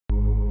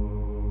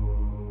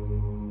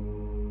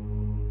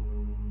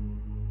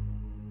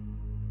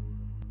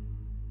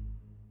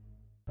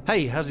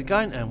Hey, how's it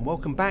going? And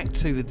welcome back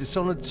to the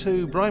Dishonored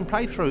 2 blind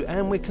playthrough,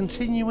 and we're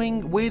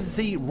continuing with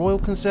the Royal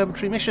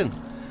Conservatory mission.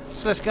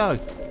 So let's go.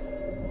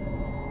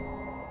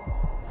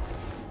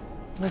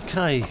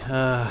 Okay,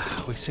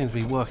 we seem to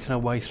be working our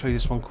way through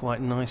this one quite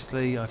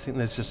nicely. I think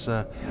there's just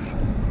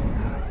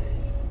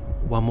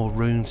one more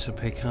rune to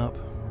pick up,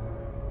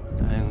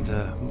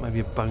 and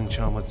maybe a bone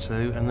charm or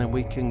two, and then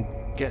we can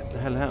get the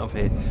hell out of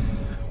here.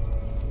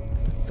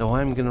 Though I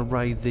am going to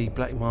raid the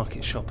black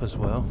market shop as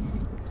well.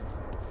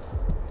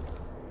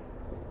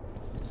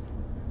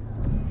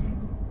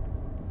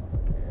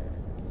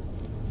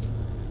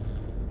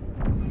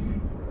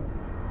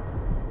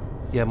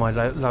 Yeah, my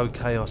low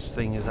chaos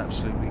thing is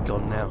absolutely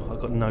gone now. I've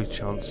got no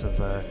chance of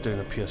doing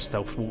a pure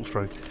stealth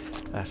walkthrough.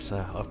 That's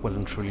I've well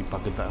and truly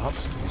buggered that up.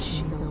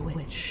 She's a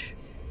witch.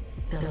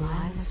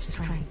 Delilah's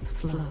strength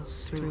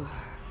flows through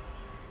her,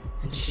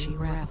 and she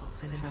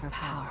revels in her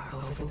power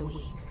over the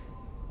weak.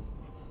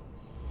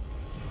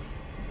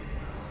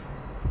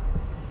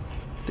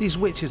 These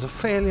witches are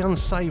fairly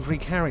unsavoury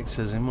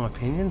characters, in my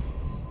opinion.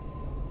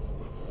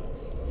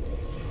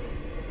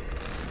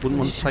 Wouldn't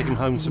want to take them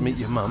home to meet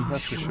your mum,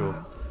 that's for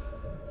sure.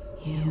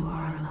 You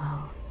are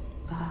alone,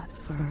 but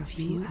for a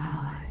few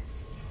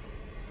allies.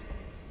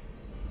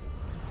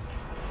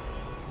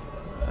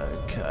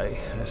 Okay,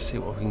 let's see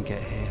what we can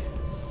get here.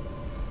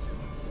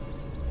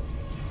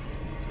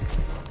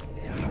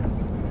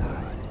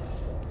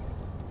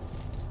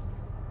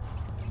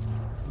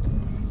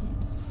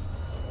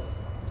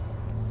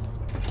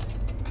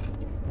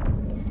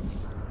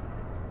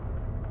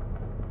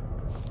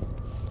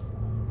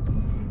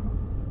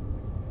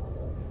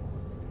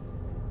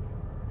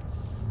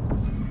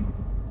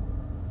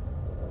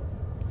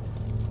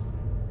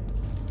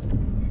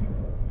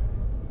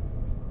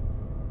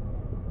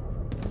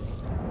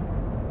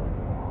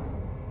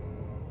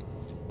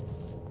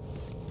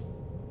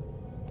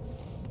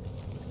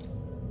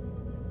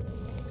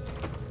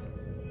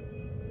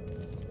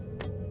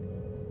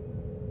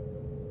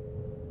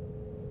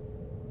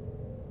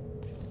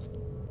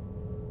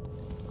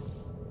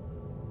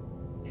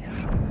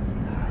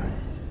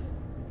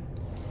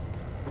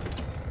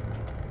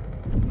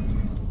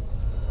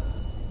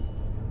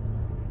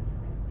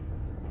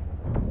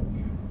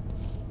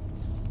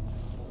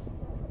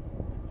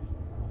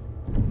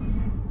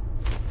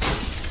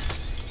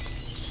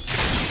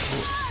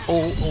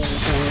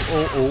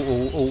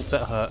 Oh,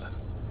 that hurt.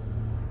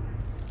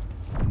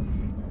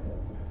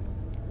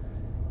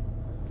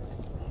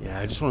 Yeah,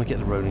 I just want to get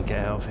the road and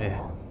get out of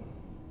here.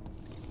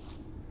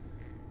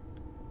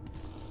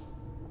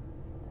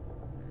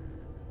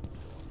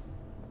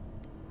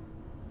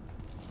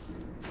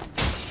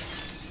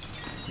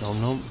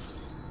 Nom nom.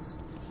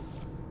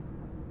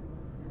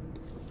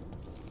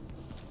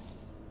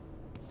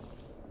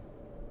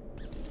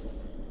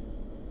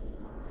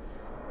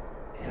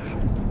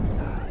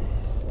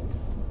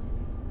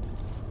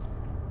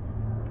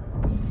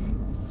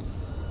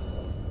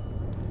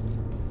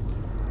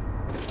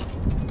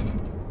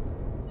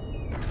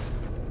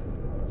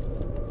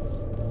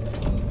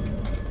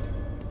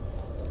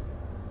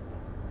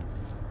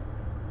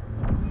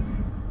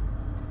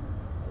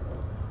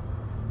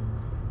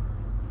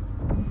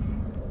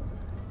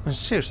 And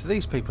seriously,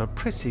 these people are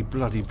pretty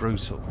bloody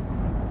brutal.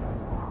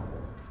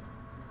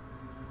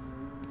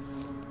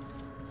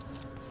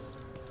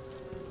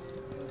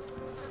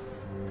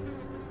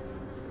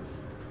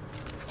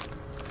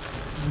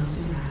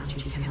 Those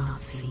around you cannot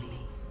see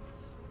me.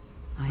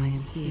 I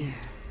am here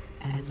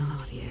and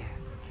not here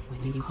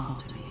when you call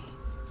to me.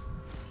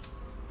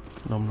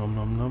 Nom nom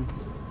nom nom.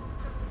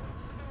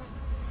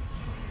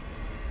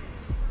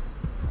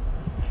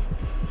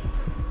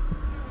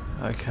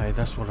 Okay,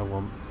 that's what I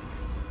want.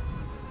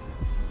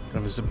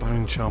 And there's a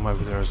bone charm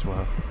over there as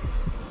well.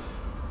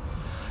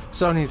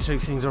 It's only two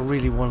things I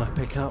really want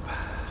to pick up.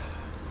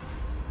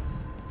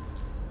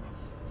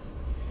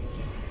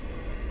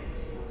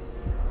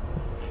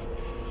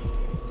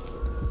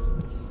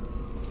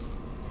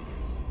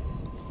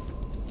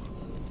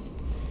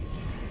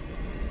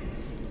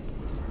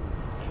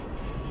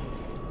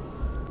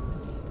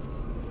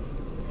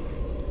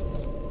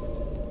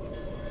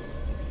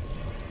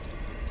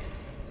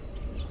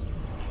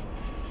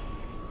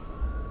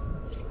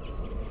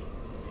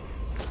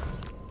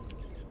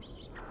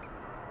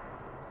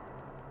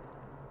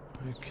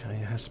 Okay,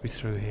 it has to be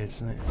through here,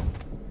 doesn't it?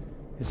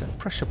 Is that a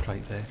pressure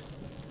plate there?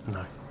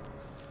 No.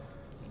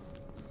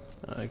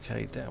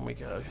 Okay, down we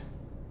go.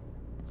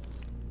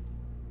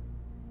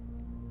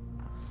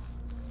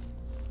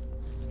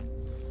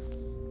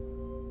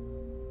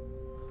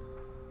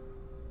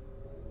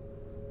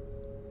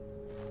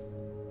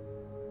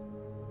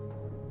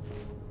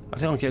 I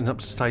think I'm getting up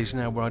to the stage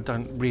now where I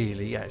don't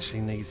really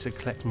actually need to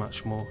collect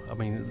much more. I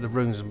mean, the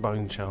runes and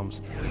bone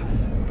charms.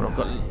 But I've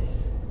got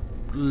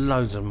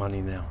loads of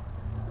money now.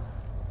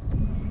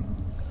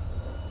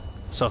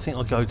 So I think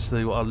I'll go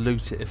to I'll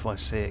loot it if I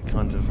see it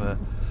kind of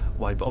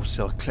way, but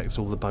obviously I'll collect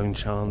all the bone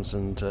charms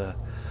and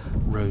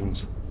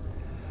runes,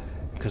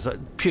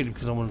 purely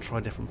because I want to try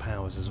different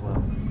powers as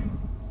well.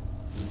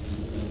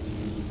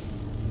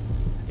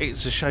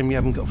 It's a shame you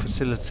haven't got a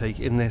facility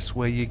in this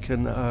where you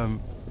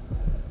can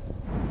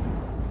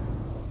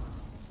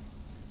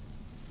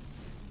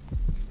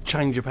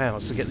change your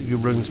powers to get your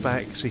runes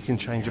back, so you can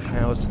change your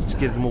powers to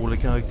give them all a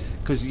go,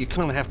 because you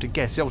kind of have to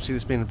guess. Obviously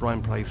this being a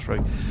blind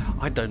playthrough,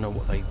 I don't know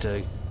what they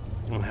do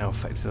and how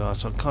effective they are,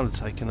 so I've kind of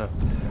taken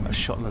a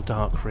shot in the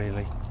dark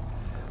really,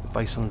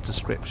 based on the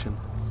description.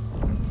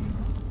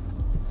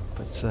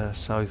 But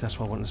so that's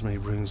why I want as many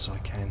runes as I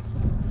can.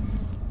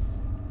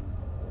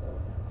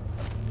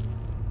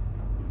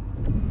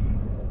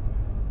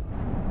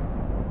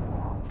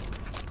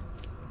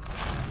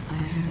 I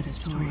heard a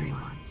story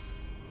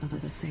once of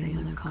a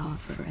sailor caught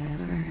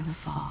forever in a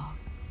fog.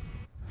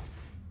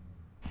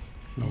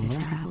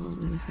 It traveled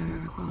with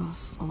her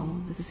across all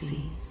the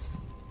seas.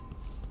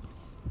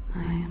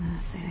 I am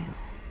that sailor.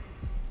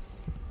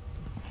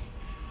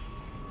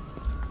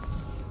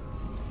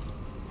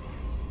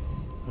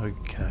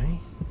 Okay.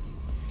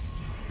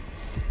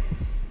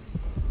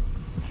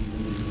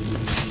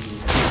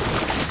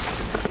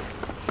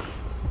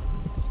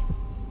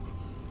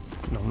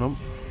 Nom nom.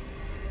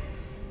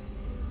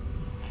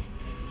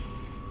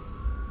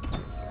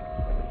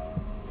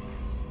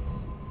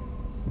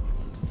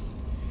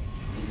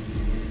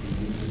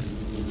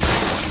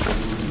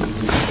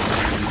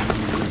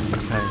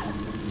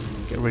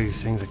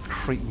 These things that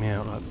creep me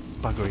out like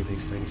buggery,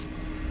 these things.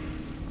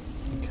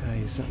 Okay,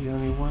 is that the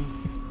only one?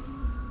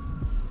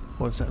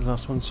 What's that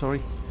last one,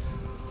 sorry?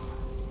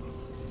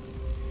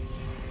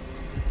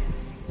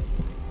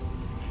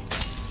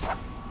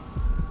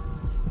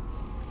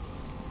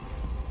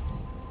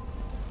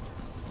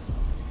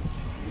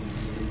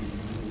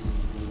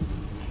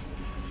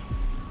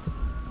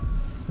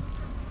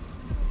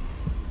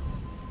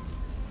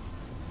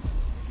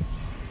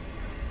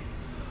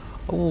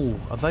 Oh,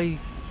 are they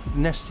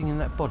nesting in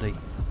that body?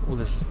 Oh,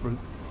 there's rune.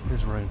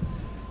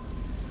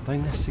 Are they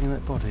nesting in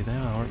that body? They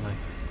are, aren't they?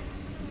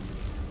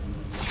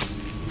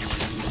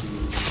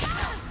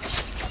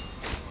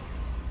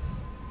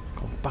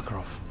 Go on, bugger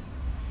off.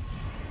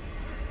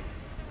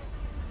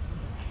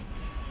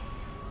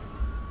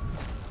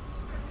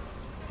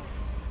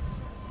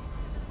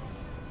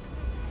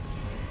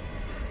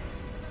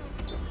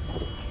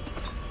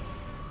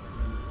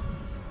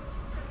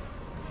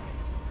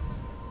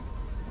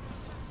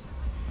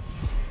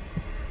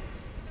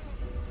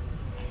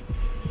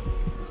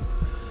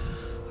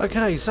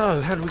 Okay,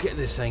 so how do we get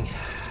this thing?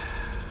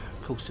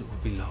 Of course it will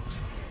be locked.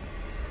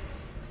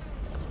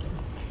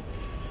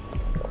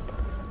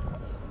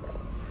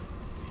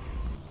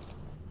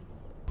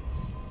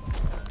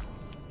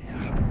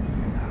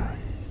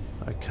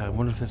 Okay, I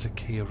wonder if there's a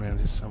key around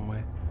here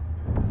somewhere.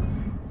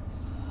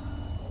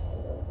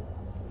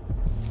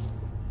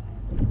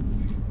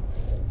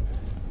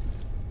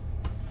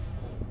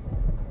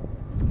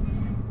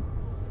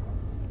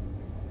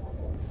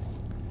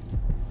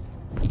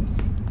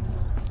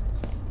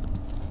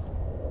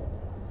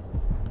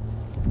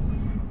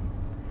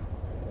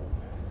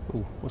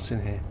 Oh, what's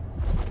in here?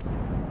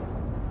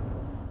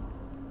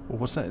 Oh,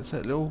 what's that? Is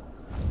that little...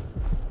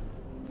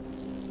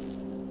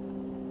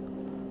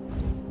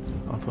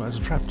 I thought there was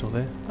a trapdoor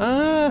there.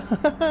 Ah!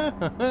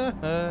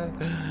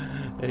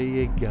 There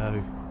you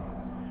go.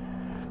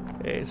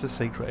 It's a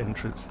secret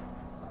entrance.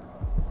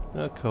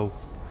 Oh, cool.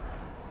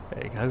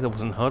 There you go. That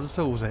wasn't hard at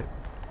all, was it?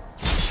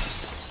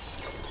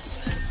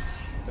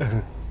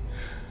 Yeah.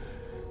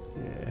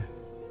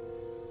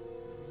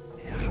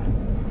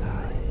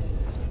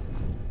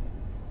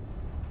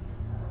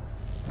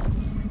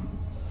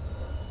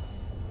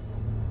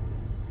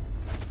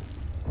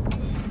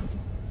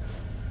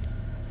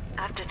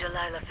 After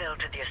Delilah fell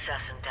to the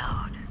assassin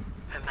Dowd,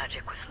 her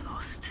magic was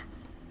lost,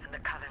 and the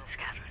coven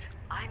scattered.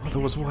 I made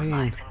there was a way in.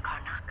 life in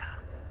Karnaca.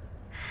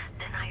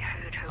 Then I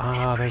heard her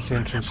Ah, there's the whispering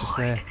entrance from just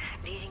the there. void,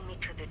 leading me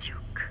to the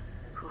Duke,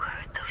 who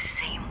heard those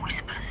same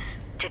whispers.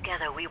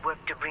 Together we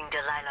worked to bring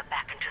Delilah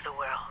back into the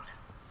world,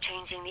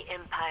 changing the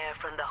Empire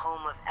from the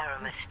home of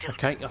Aramis still.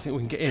 Okay, I think we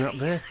can get in up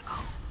there.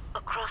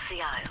 Across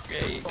the Isles,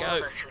 There you all go.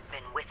 of us who'd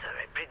been with her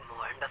at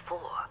Brigmore and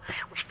before,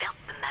 we felt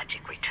the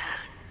magic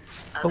return.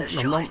 Oh, Others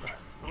nom nom. joined.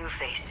 New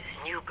faces,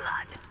 new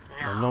blood.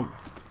 Now, Nom nom.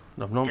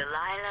 Nom nom.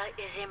 Delilah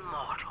is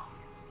immortal.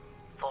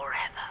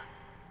 Forever.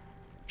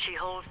 She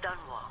holds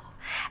Dunwall,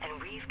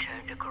 and we've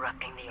turned to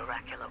corrupting the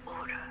oracular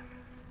order.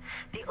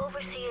 The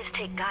overseers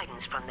take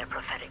guidance from their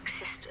prophetic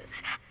sisters.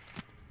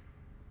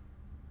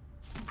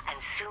 And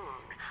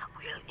soon,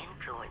 we'll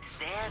influence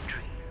their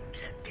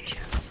dreams and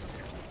visions.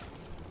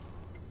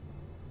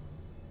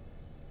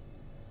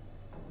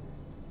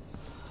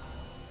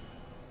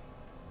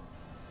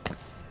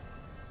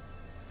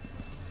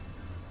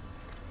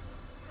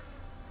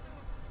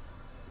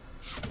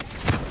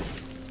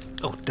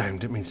 Oh, damn,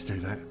 didn't mean to do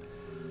that.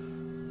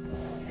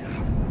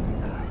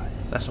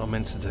 That's what I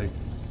meant to do.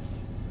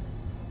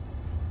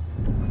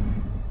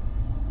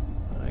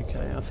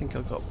 Okay, I think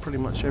I've got pretty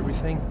much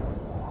everything.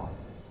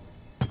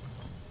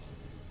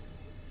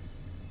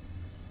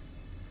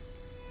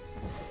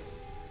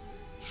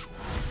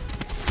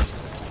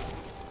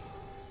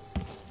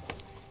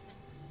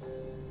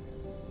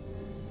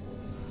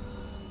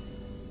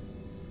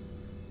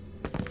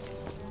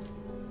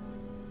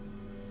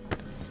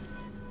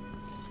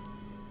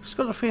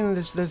 got a feeling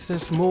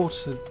there's more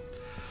to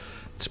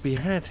be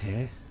had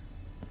here.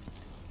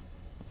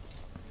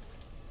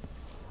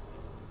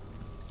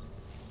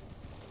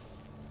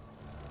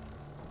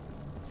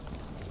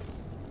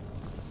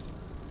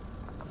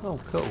 Oh,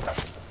 cool.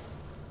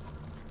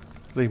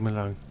 Leave him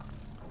alone.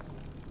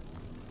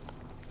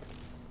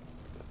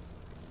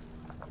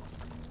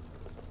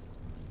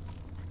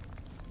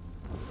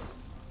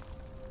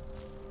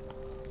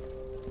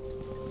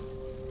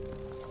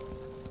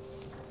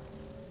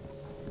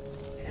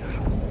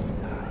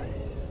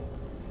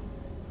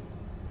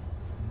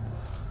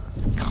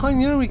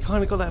 You know, we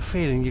kind of got that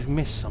feeling you've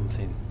missed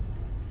something.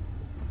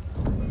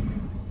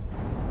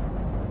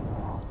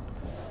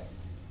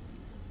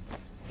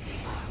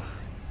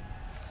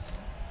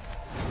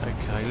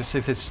 Okay, let's see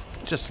if this,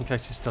 just in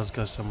case this does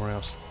go somewhere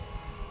else.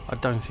 I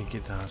don't think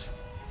it does.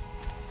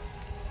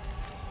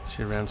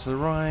 Should round to the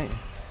right.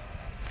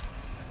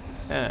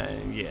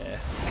 Yeah.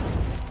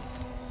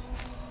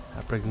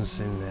 That brings us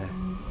in there.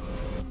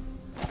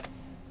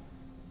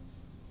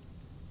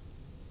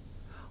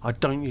 I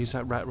don't use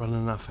that rat run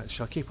enough,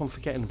 actually. I keep on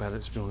forgetting about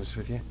it, to be honest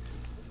with you.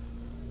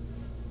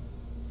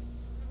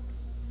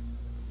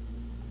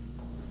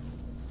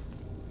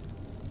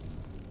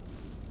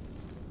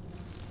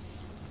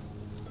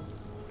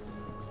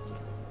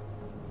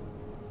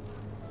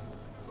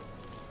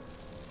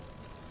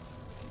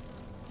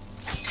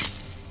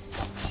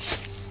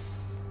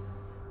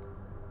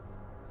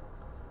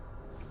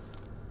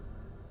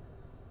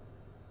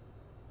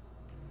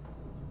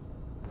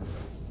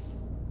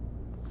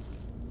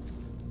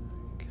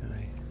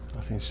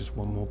 I think it's just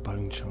one more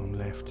bone charm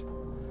left,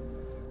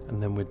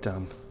 and then we're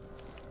done.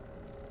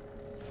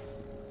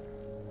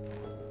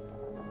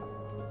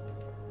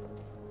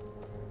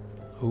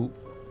 Oh.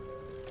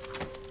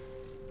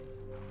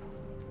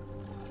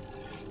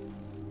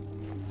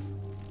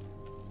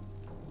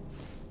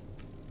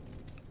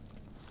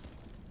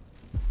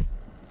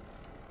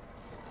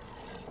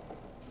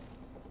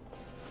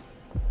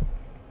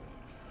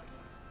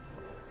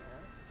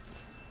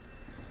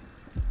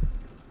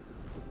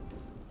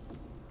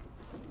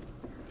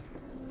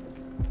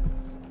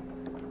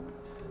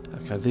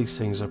 These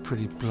things are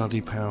pretty bloody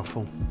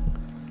powerful.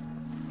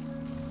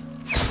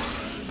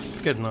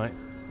 Good night.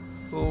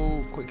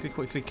 Oh,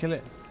 quickly kill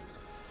it.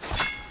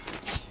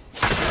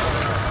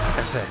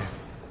 That's it.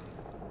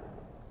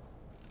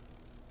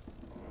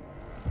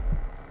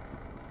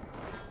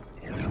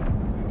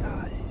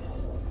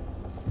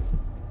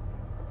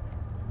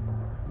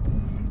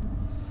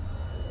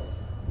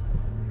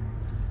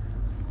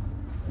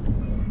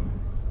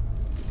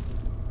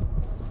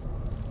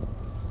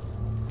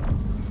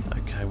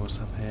 Okay, what's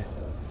up here?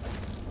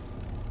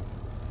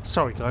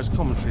 Sorry guys,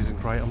 commentary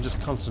isn't great, I'm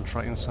just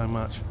concentrating so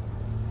much.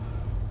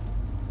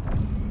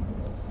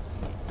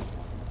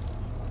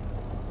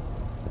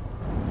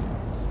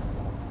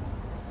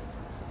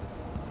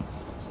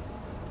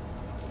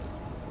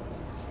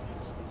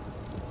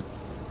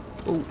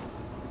 Oh,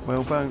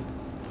 well bone.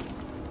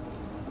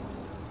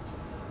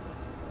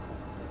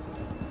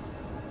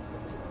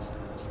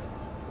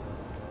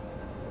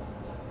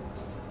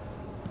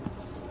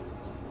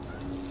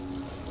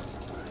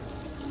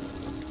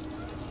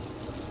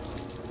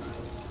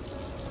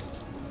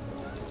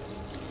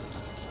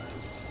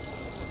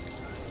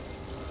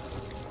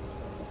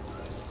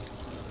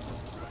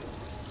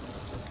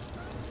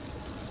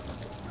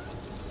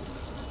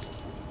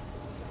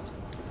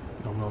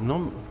 Nom nom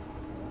nom.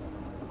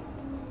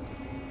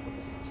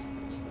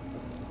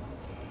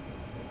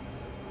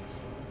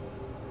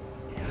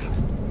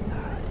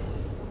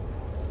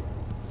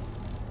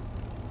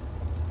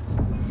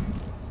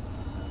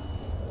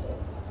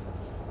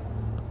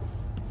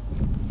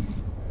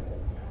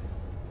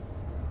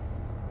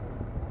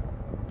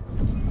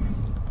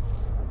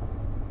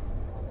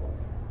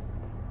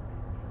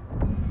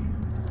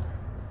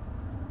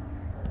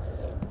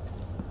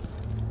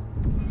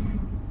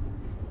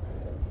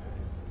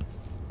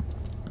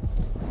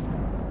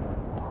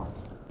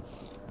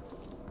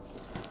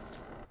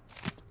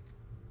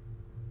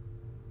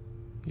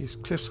 Use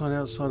cliffside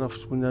outside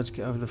office window to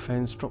get over the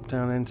fence, drop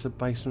down, enter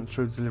basement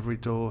through delivery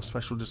door,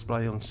 special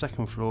display on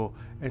second floor,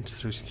 enter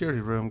through security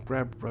room,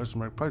 grab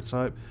Rosemary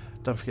prototype,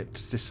 don't forget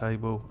to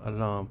disable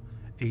alarm.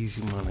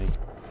 Easy money.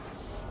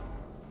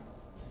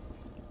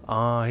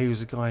 Ah, he was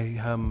the guy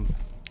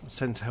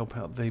sent to help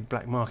out the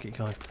black market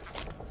guy.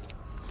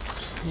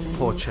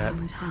 Poor chap.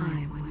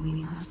 Time when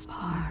we must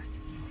part.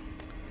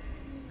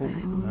 Oh,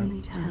 I only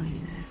no. tell you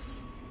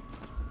this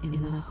in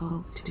the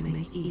hope to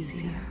make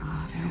easier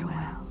our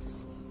farewells.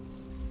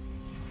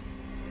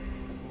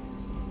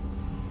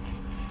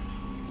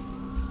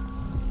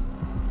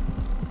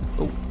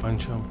 Oh, bone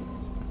charm.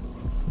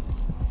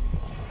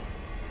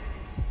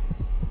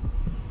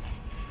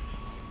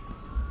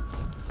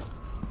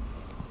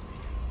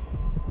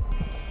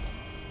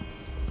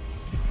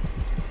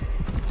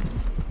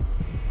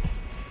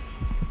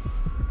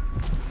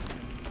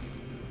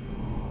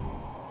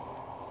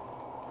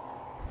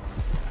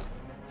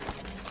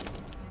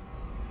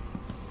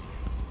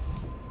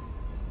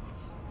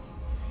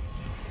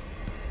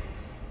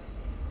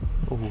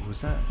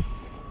 was that?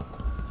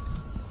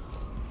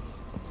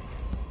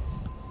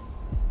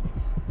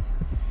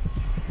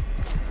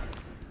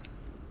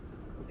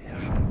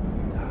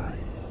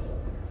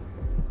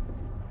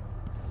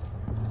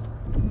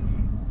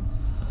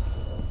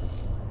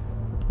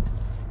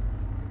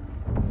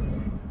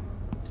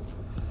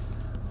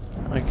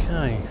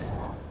 Okay.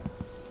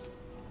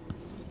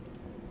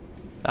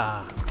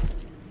 Ah,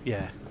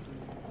 yeah.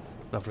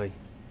 Lovely.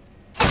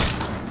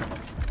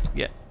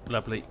 Yeah,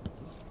 lovely.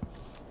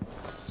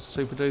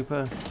 Super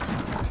duper.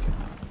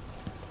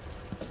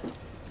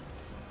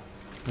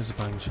 There's a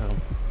bone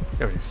charm.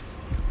 There it is.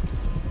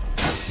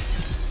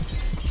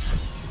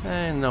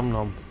 And nom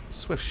nom.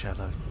 Swift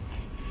shadow.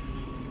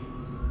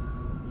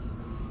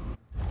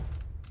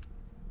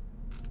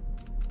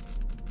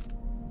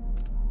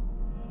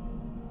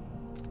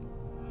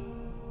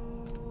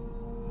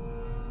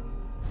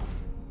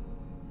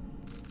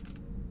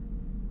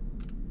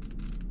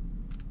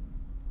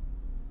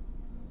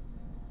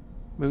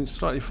 Moving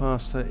slightly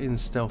faster in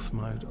stealth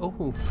mode.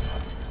 Oh,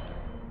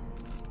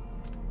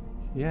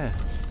 yeah,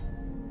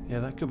 yeah,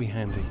 that could be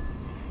handy.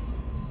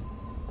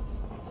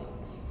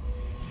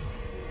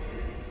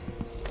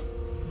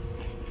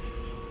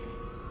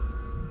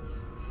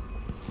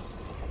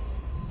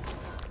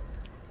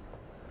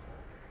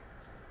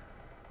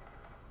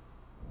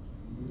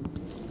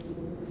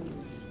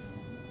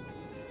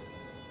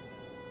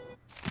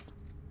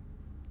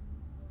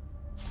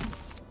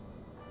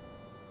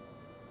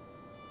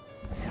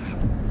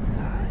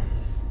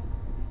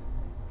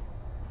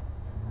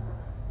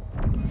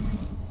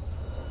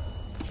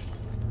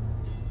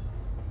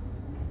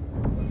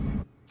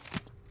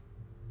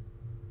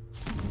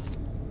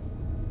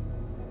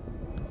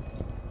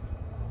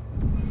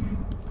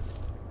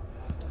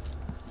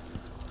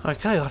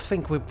 Okay, I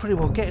think we're pretty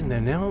well getting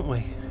there now, aren't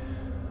we?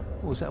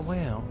 Oh, is that a way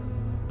out?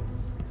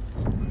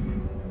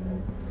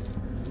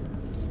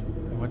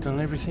 Have I done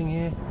everything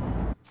here?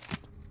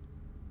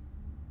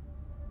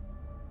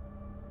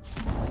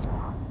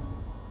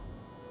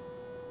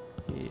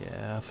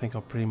 Yeah, I think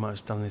I've pretty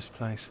much done this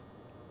place.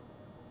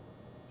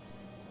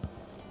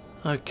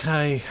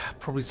 Okay,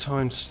 probably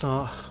time to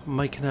start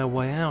making our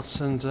way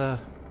out and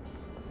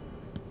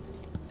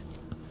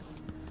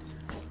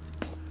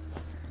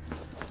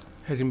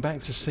heading back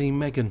to see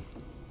Megan.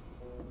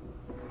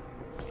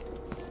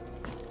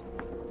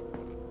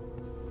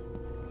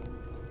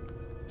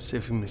 See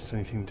if we missed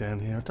anything down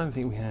here. I don't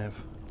think we have.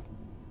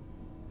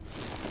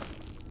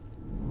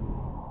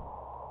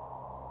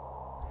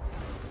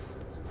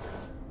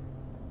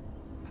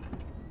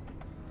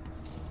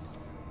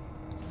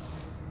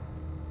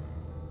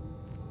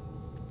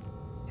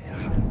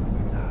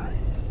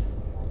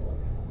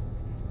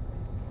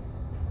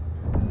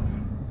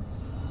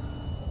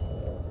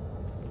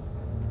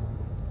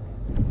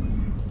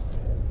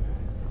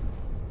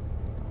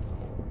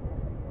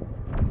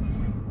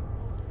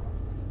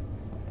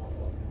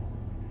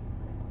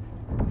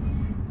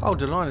 Oh,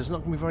 Delilah's not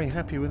going to be very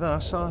happy with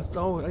us.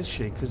 Oh, is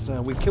she? Because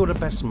we killed her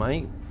best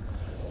mate,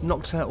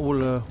 knocked out all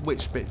her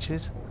witch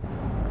bitches,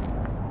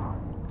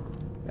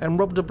 and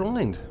robbed her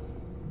blind.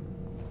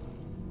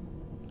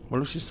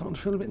 Well, she's starting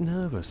to feel a bit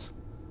nervous.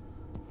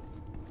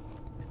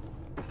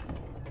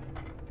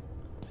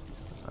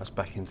 That's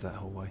back into that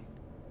hallway.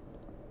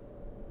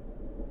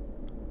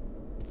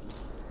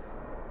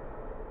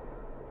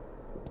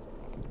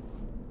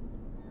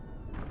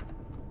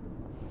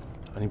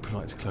 Only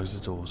polite to close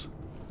the doors.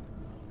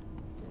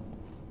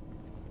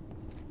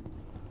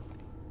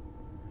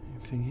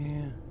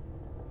 Here.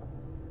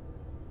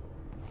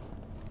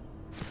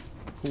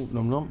 Oh,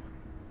 nom nom.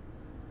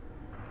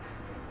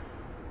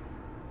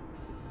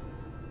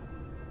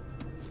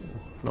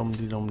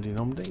 Nomdy nomdy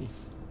nomdy.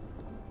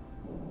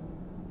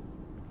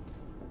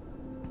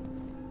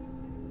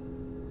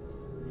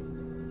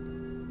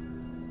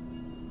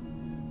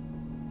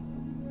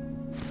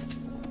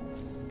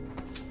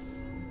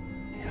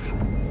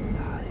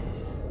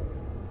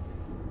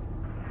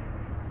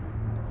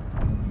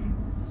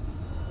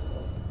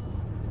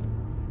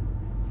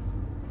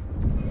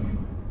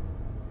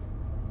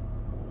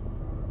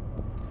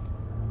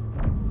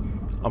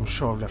 I'm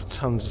sure I've left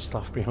tons of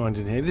stuff behind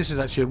in here. This is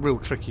actually a real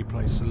tricky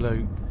place to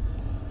loot.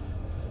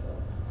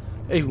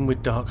 Even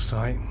with dark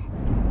sight.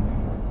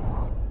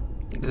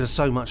 There's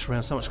so much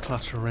around, so much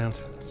clutter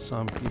around.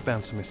 So you're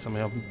bound to miss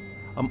something.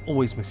 I'm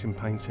always missing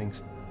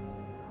paintings.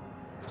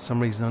 For some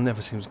reason I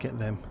never seem to get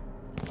them.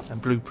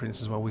 And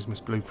blueprints as well, I always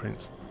miss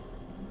blueprints.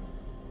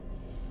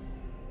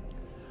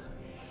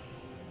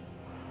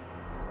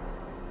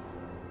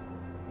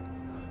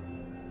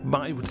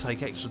 But it would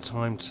take extra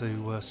time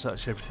to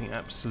search everything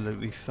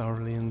absolutely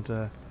thoroughly, and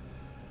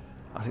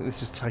I think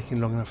this is taking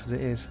long enough as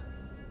it is.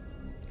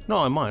 No,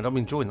 I mind. I'm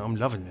enjoying it. I'm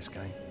loving this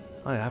game.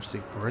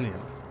 Absolutely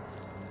brilliant.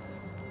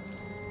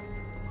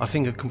 I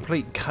think a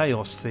complete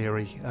chaos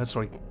theory, a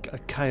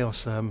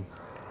chaos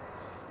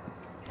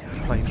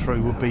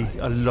playthrough would be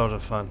a lot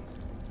of fun,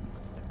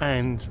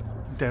 and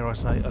dare I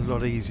say, a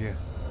lot easier.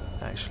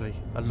 Actually,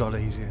 a lot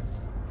easier.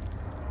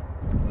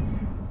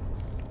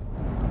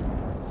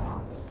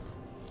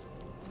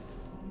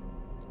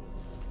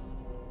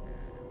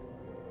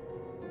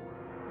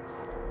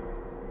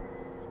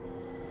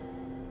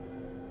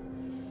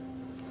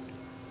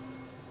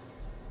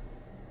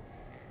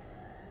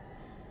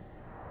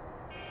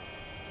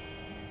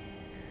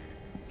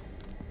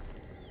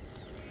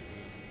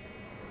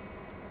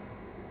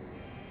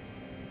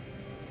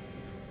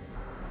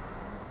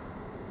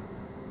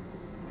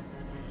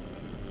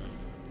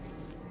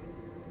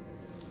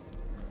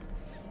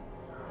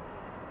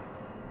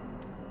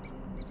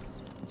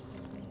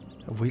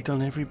 Have we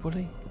done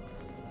everybody?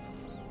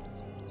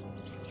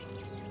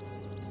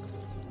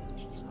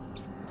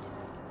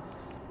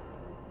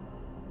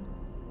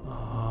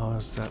 Oh,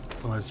 is that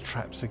one of those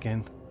traps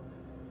again?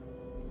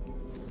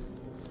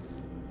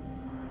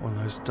 One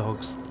of those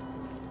dogs.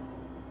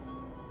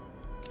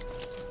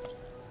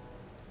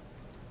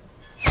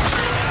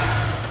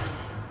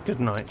 Good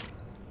night.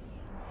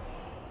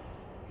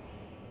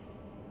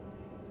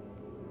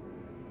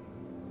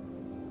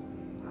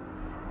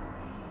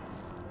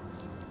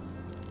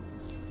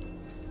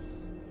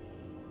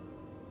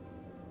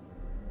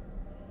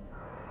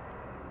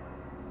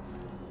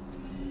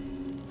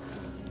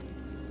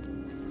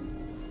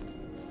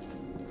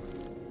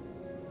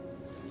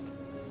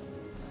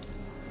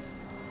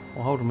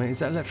 Well, hold on a minute, is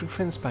that electric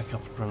fence back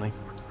up and running?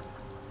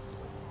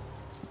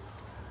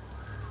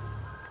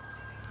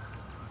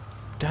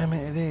 Damn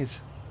it, it is.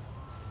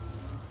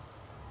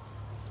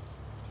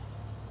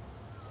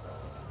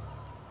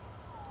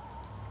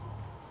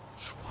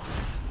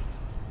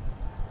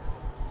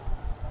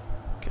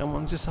 Come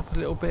on, just up a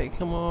little bit,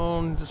 come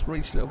on, just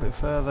reach a little bit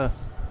further.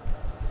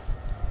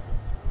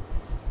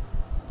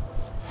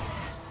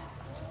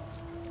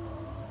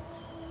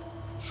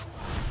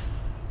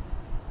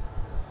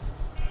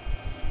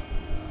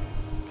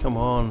 Come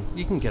on,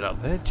 you can get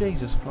up there,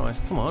 Jesus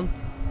Christ, come on.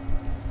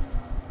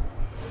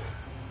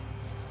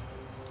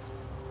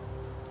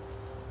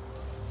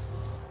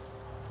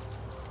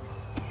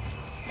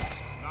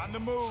 Not in the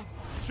mood,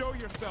 show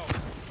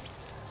yourself.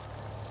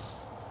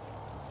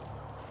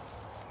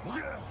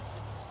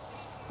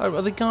 Oh,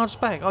 are the guards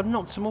back? I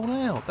knocked them all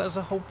out, that was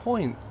the whole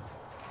point.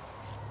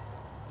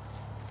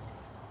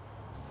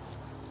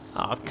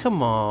 Ah, oh,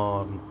 come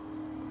on.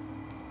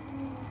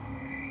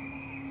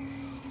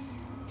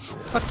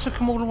 I took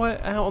them all the way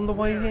out on the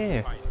way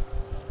here.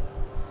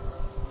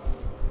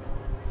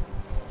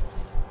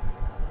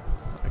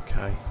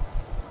 Okay.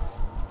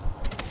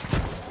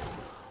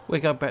 We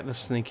go back the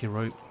sneaky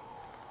route.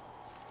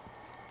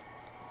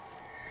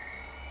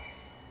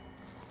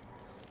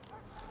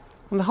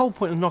 And the whole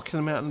point of knocking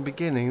them out in the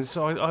beginning is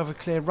so I have a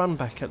clear run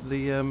back at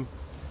the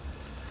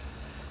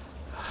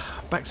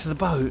back to the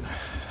boat.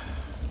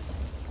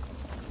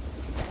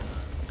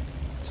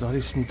 Did I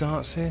do some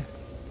darts here?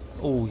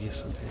 Oh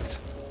yes I did.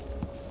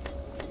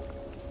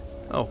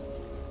 Oh.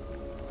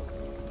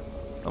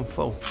 I'm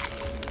full.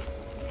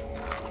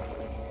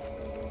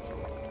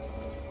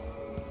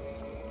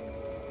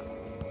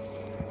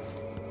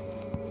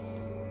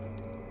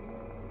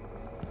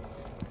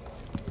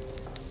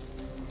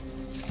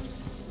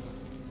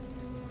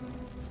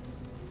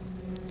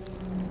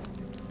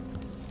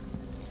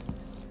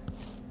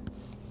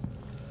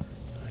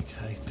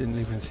 Okay, didn't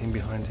leave anything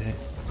behind here.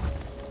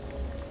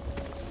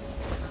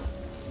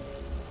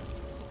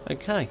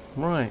 Okay,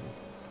 right.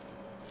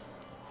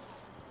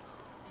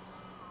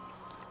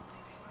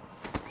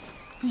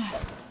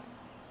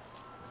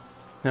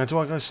 Now, do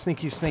I go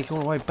sneaky sneak all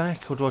the way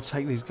back, or do I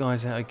take these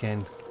guys out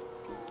again?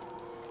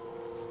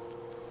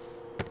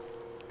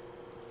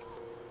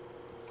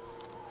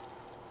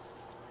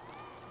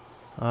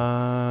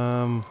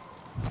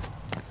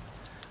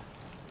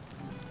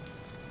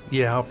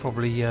 Yeah, I'll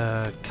probably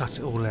cut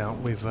it all out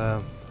with,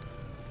 I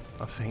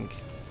think.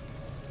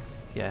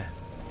 Yeah.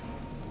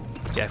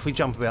 Yeah, if we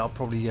jump about, I'll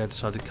probably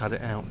decide to cut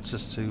it out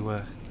just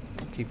to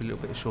keep it a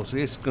little bit shorter.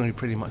 It's going to be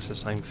pretty much the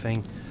same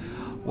thing.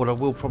 What I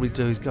will probably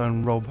do is go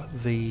and rob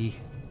the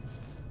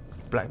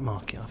black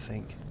market, I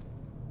think.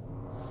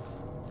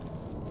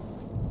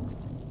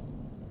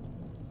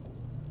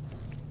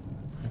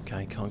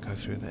 Okay, can't go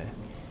through there.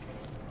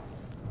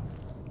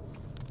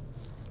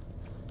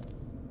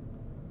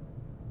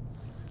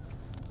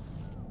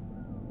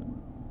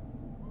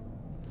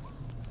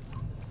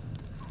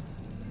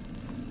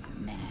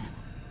 Nah,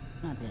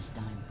 not this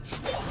time.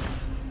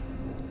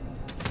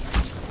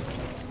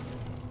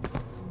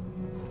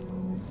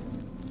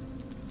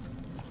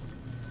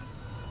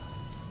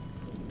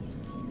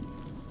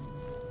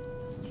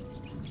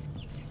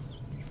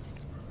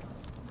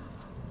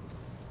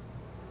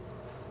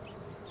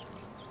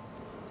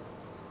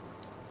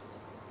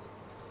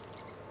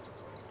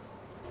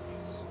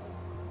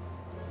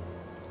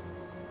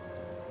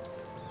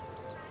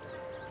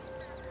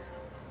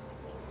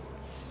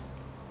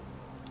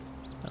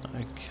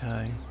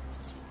 Okay.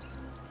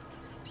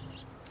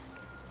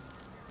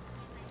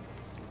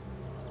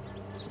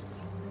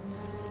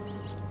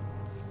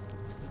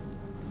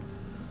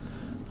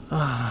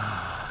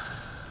 Ah.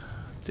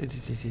 Did.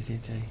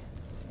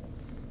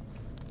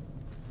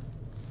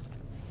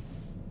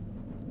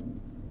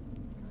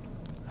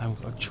 I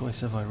haven't got a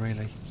choice, have I,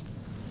 really?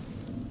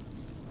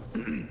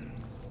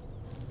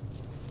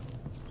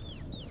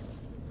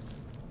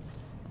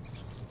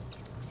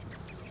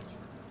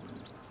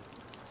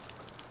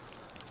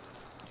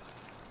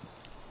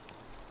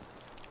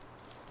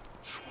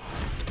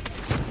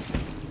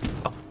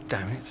 Oh,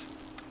 damn it.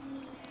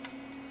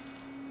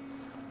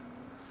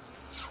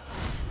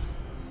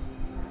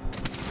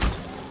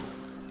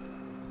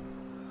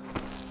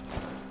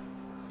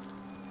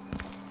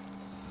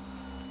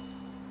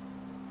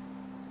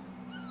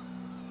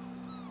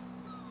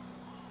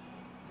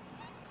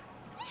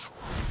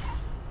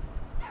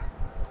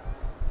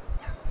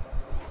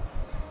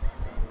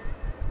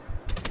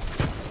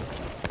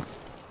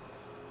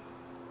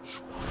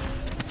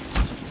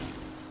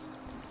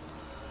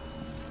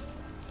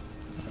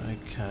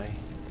 Okay.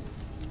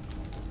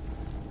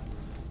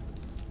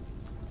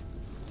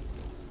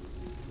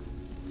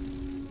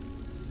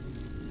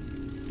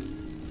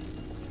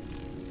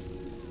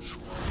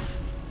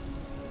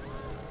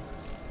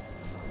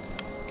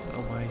 Get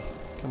away.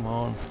 Come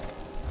on.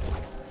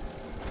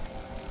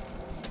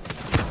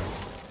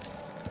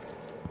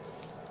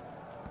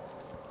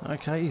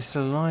 Okay, he's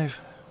still alive.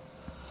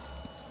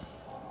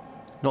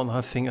 Not that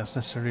I think that's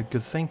necessarily a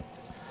good thing.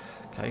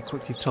 Okay,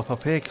 quickly top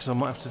up here because I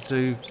might have to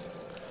do...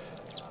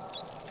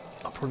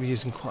 I'm probably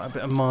using quite a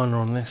bit of mana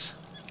on this.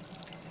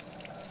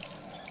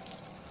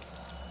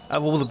 Out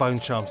of all the bone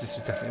charms, this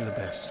is definitely the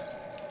best.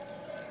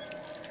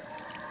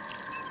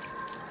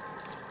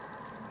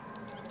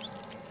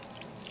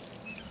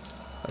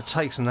 It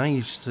takes an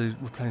age to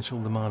replenish all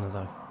the mana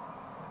though.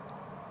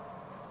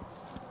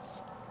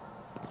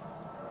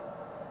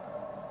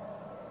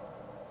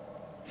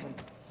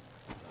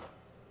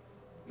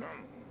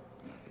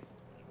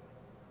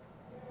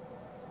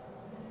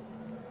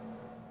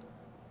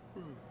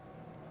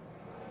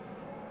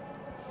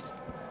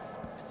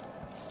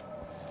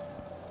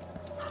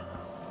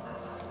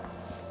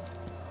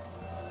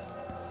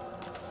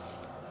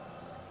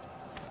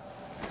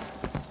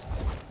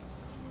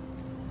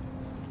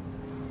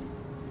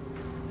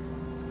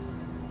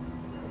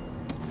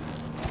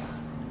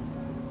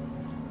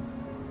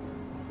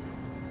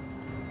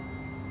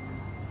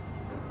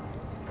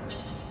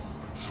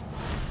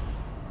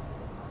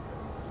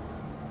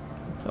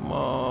 Come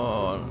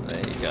on, there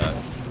you go.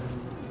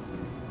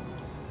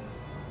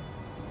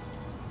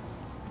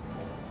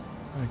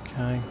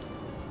 Okay.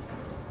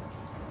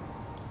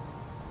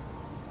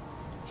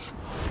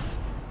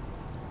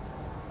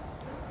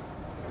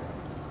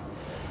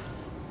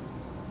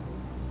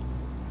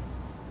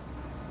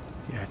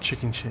 Yeah,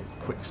 chicken shit.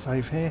 Quick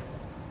save here.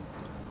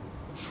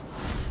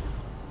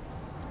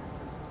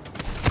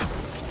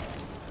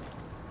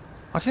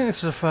 I think this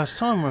is the first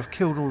time where I've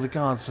killed all the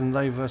guards and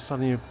they've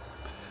suddenly...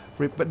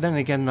 But then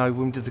again, no,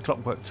 when we did the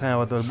Clockwork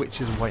Tower, the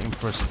witches are waiting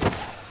for us.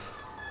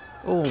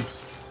 Oh,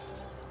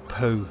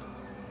 poo.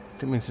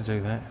 Didn't mean to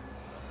do that.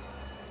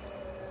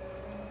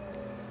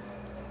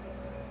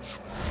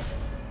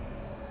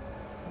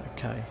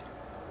 Okay.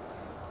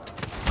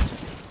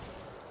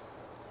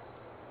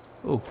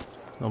 Oh,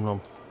 nom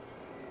nom.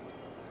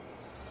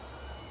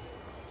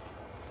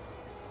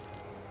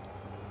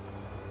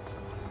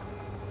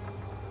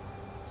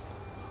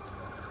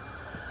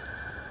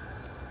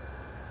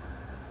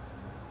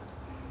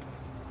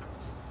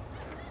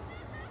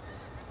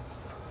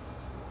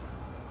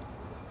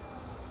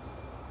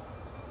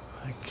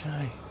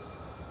 Okay.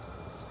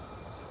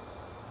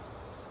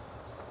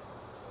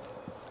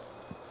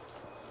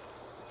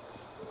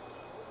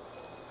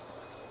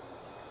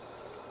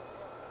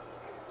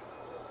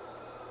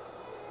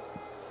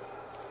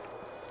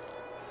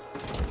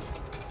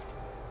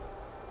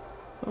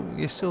 Oh,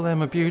 you're still there,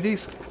 my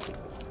beauties?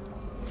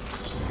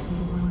 He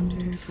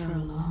wondered for a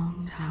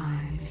long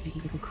time if he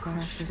could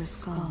crush her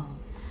skull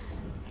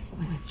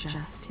with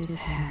just his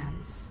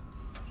hands.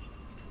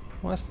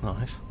 Well, that's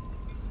nice.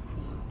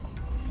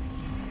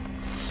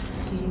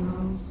 He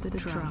rolls the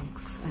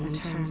drunks and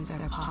turns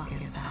their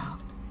pockets out.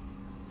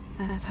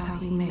 That's how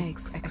he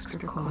makes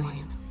extra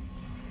coin.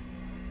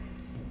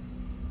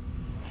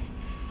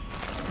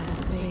 At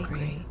the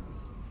bakery,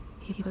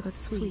 he puts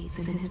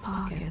sweets in his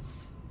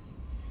pockets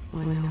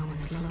when no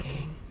one's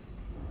looking.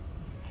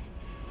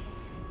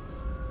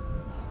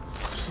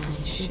 When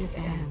his shift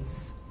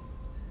ends,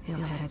 he'll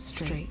head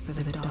straight for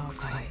the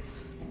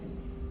dogfights.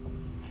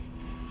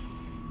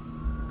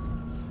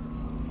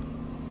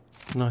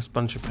 Nice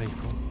bunch of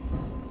people.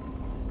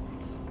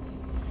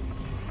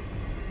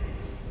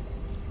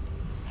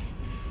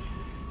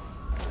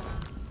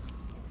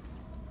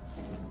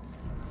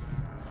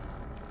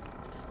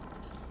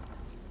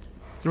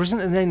 There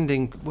isn't an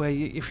ending where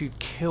if you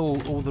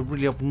kill all the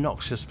really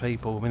obnoxious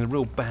people, I mean the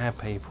real bad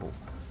people,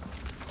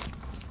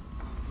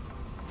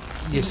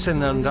 you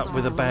send them up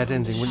with a bad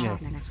ending,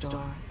 wouldn't you? Next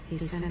door, he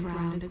sent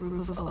round a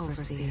group of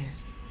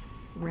overseers,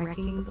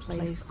 wrecking the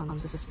place on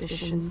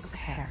suspicions of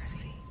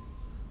heresy.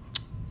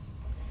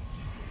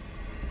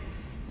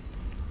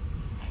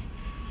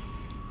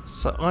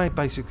 So I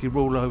basically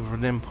rule over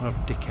an empire of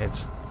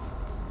dickheads.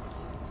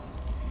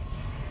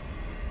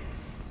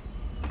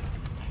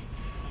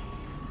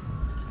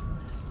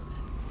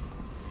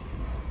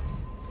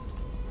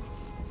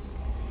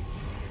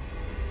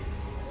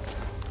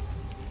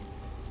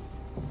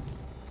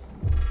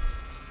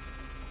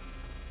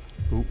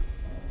 Ooh.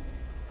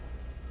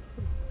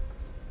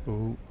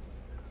 Ooh.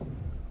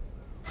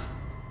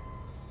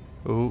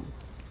 Ooh.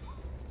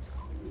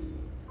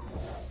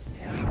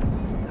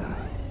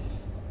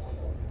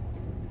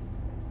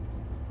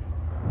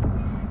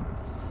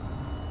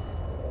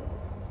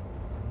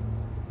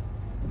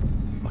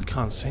 I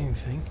can't see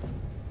anything.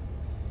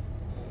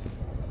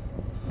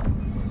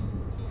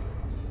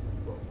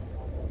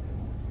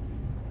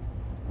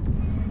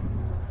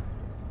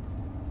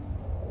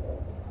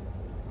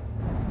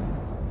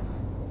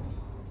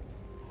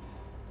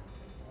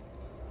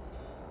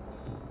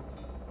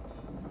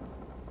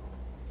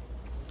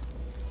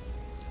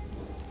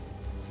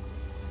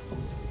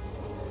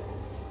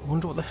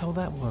 wonder what the hell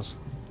that was.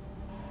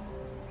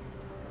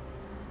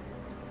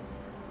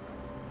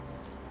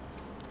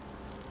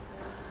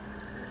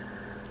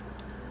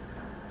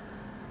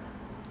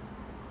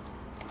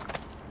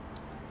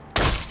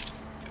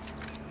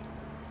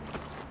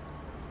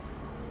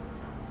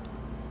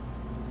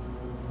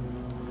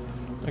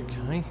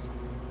 Okay.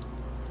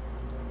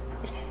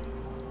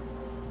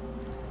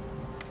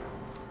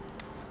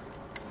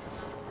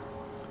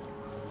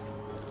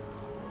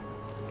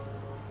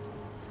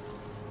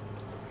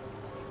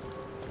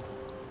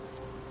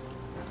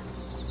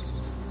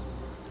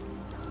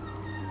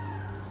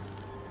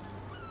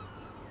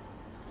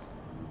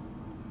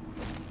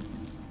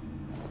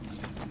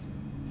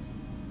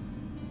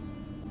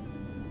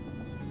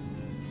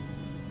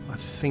 I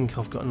think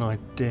I've got an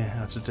idea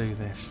how to do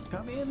this.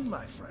 Come in,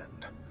 my friend.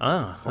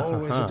 Ah,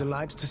 Always a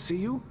delight to see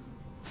you.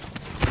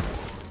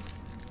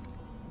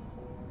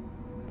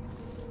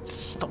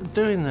 Stop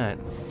doing that,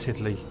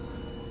 Tiddly.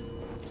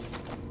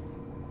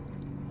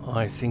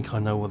 I think I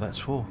know what that's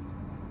for.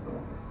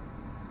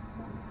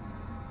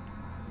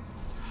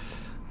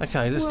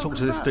 Okay, let's talk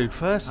to this dude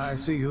first. I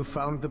see you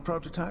found the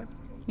prototype.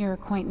 Your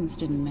acquaintance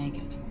didn't make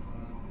it.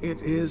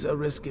 It is a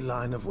risky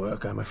line of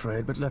work, I'm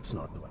afraid, but let's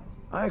not dwell.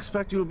 I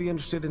expect you'll be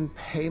interested in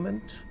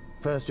payment.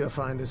 First your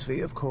finder's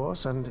fee, of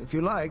course, and if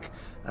you like,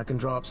 I can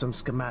draw up some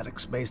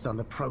schematics based on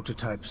the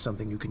prototype,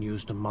 something you can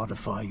use to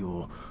modify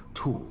your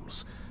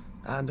tools.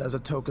 And as a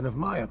token of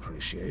my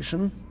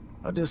appreciation,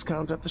 a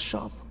discount at the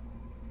shop.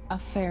 A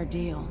fair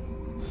deal.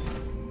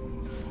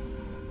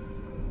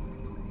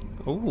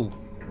 Ooh.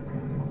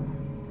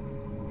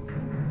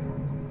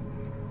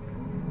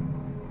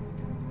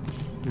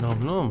 Nom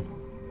nom.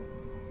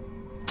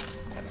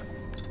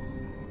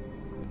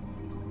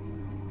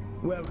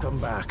 Welcome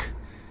back.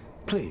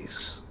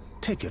 Please,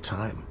 take your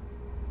time.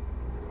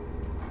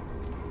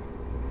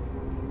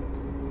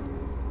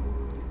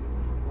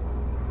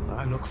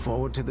 I look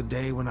forward to the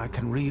day when I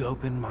can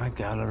reopen my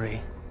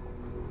gallery.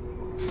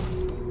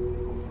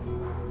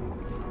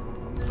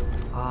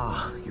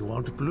 Ah, you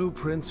want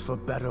blueprints for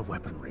better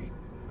weaponry.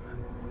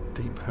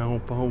 Deep hull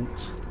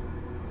bolts.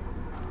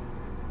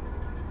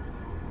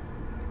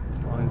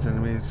 Finds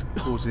enemies,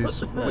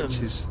 causes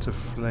witches to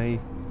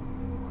flee.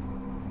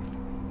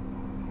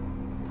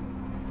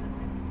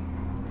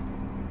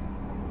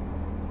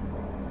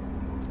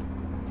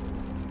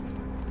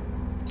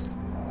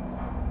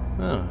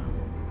 Oh.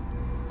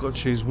 Got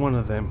to choose one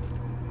of them.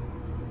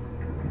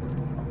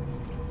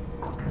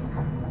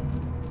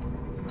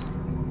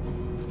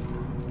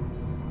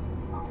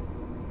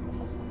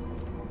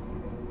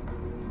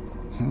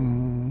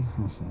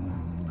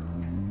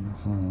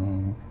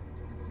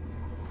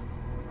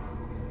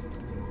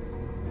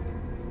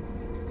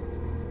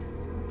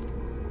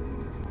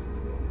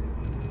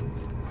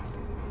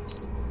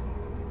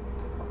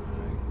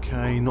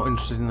 Okay, not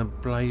interested in the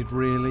blade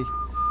really.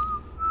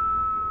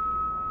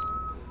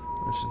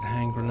 Interested in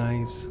hand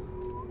grenades.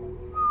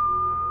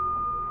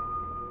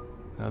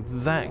 Now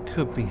that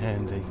could be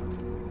handy.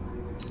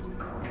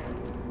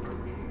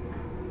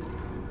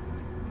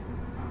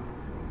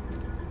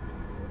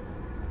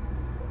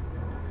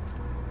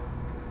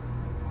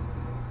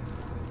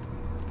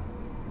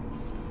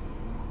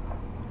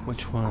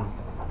 Which one?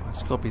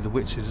 It's got to be the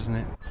witches, isn't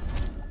it?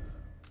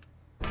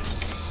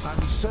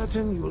 I'm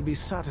certain you will be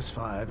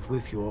satisfied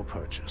with your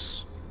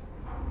purchase.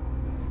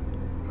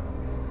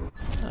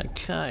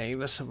 Okay,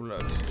 let's have a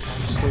look.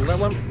 Install that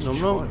one.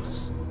 No.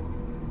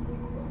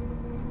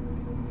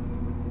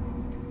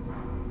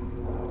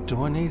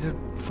 Do I need a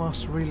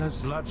faster reload?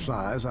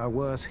 Bloodflies are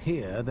worse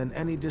here than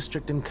any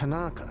district in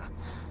Kanaka.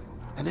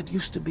 And it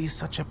used to be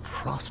such a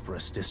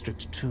prosperous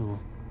district, too.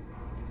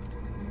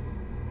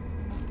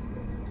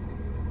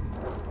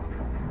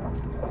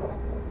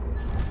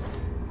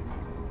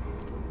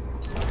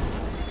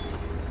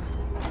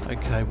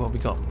 Okay, what have we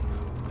got?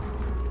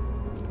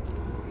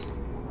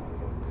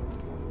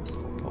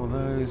 Got all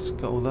those,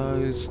 got all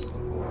those,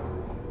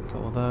 got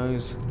all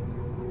those,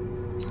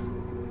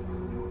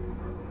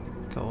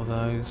 got all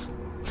those.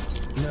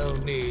 No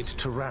need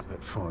to wrap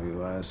it for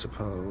you, I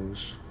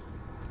suppose.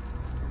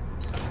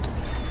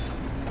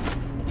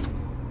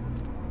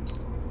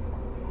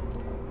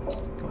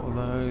 Got all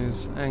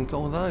those, and got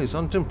all those.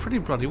 I'm doing pretty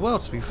bloody well,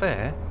 to be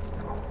fair.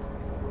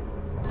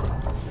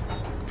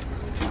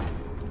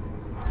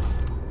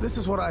 This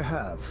is what I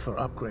have for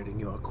upgrading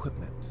your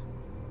equipment.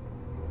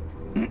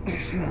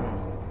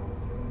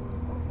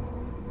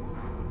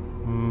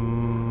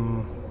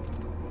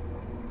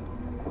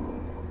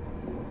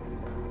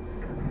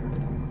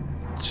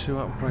 Two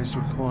upgrades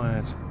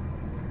required.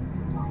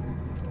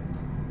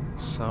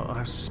 So I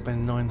have to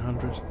spend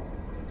 900.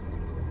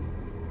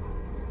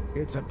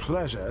 It's a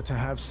pleasure to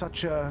have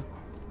such a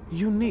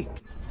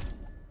unique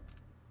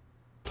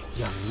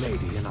young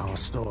lady in our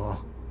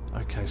store.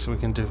 Okay, so we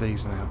can do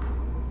these now.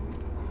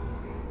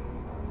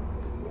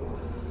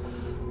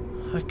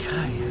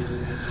 Okay,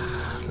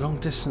 long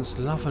distance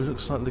lover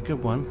looks like the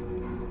good one.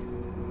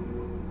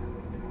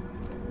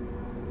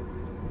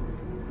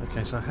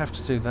 Okay, so I have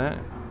to do that,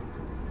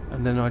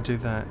 and then I do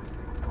that.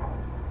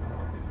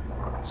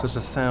 So it's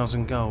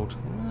 1,000 gold.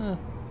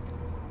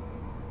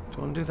 Do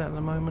you want to do that in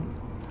a moment?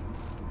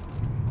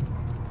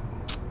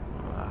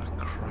 Ah,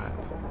 crap.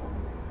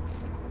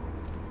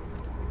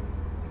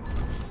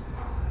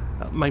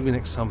 Maybe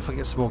next time, if I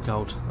get some more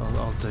gold,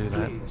 I'll do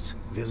that. Please,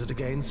 visit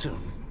again soon.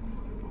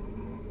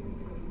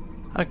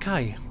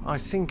 Okay, I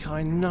think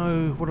I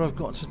know what I've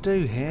got to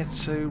do here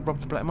to rob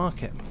the black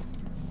market.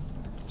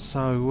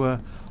 So,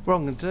 what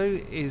I'm going to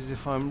do is,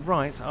 if I'm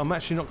right, I'm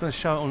actually not going to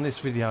show it on this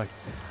video.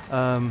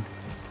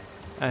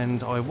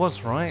 And I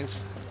was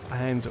right,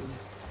 and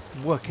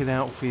work it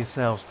out for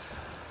yourselves.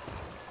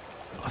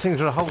 I think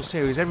through the whole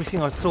series,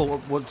 everything I thought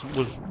was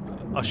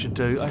I should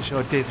do,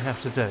 actually I did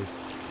have to do.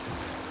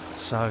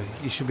 So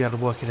you should be able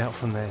to work it out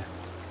from there.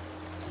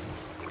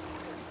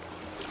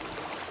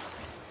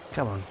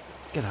 Come on,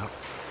 get up.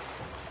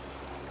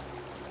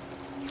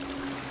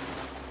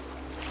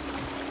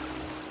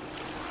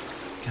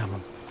 Come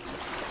on.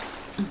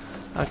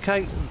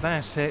 Okay,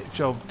 that's it,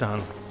 job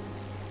done.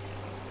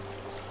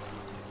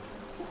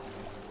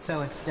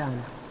 So it's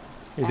done.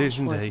 It is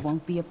Ashworth indeed.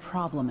 won't be a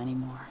problem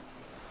anymore.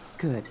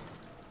 Good.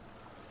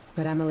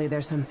 But Emily,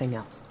 there's something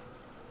else.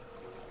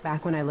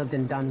 Back when I lived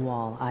in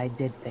Dunwall, I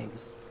did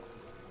things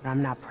that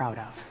I'm not proud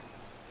of.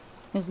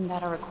 Isn't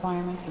that a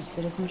requirement for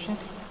citizenship?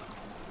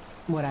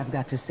 What I've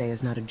got to say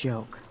is not a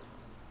joke.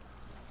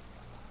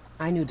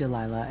 I knew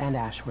Delilah and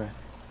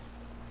Ashworth.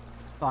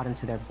 Bought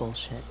into their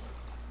bullshit.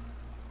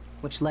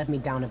 Which led me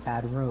down a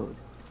bad road.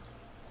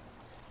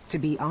 To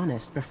be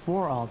honest,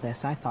 before all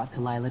this, I thought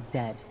Delilah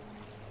dead.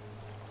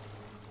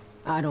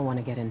 I don't want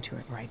to get into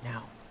it right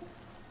now.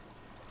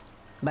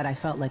 But I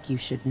felt like you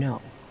should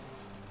know.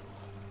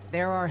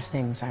 There are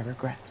things I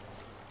regret.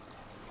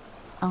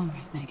 All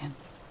right, Megan.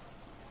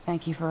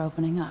 Thank you for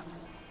opening up.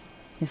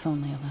 If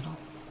only a little.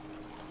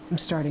 I'm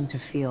starting to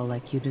feel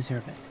like you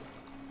deserve it.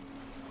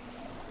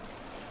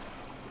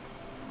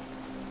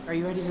 Are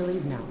you ready to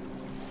leave now?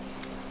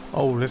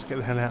 Oh, let's get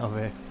the hell out of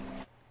here.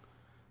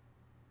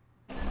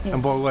 Yes.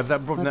 And by the way,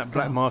 that Let's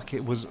black go.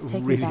 market was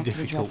Take me really back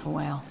difficult. to the dreadful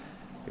whale.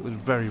 It was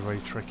very, very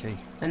tricky.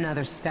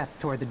 Another step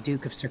toward the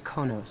Duke of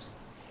Serkonos.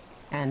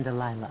 And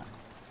Delilah.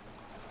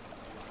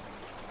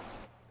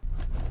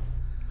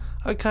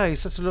 Okay,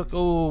 so let's look.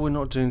 Oh, we're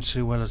not doing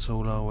too well at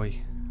all, are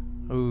we?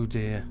 Oh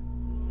dear.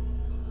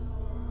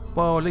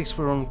 Well, at least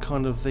we're on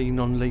kind of the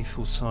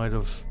non-lethal side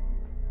of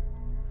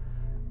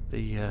the...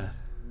 yeah,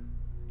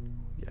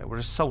 we're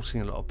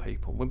assaulting a lot of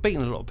people. We're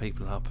beating a lot of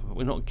people up, but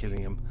we're not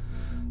killing them.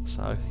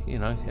 So, you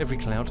know, every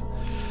cloud.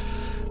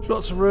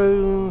 Lots of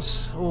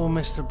runes, all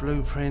Mr.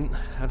 Blueprint.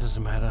 That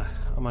doesn't matter.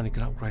 I'm only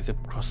going to upgrade the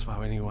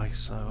crossbow anyway,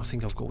 so I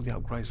think I've got all the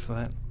upgrades for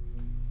that.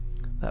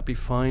 That'd be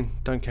fine.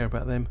 Don't care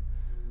about them.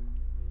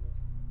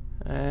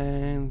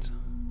 And...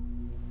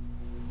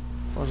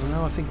 I don't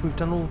know, I think we've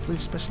done all of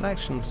these special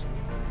actions.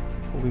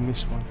 Or we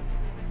missed one.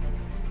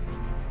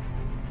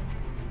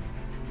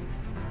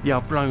 Yeah,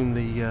 I've blown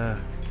the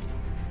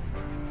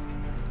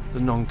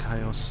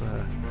non-chaos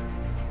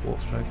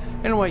walkthrough.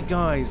 Anyway,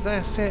 guys,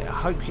 that's it. I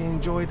hope you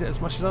enjoyed it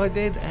as much as I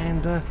did,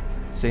 and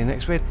see you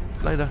next vid.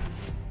 Later.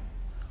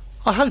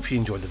 I hope you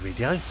enjoyed the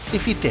video.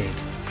 If you did,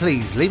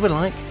 please leave a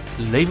like,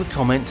 leave a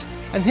comment,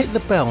 and hit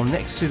the bell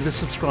next to the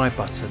subscribe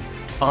button.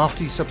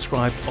 After you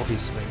subscribed,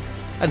 obviously.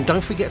 And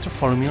don't forget to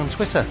follow me on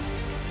Twitter.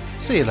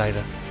 See you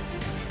later.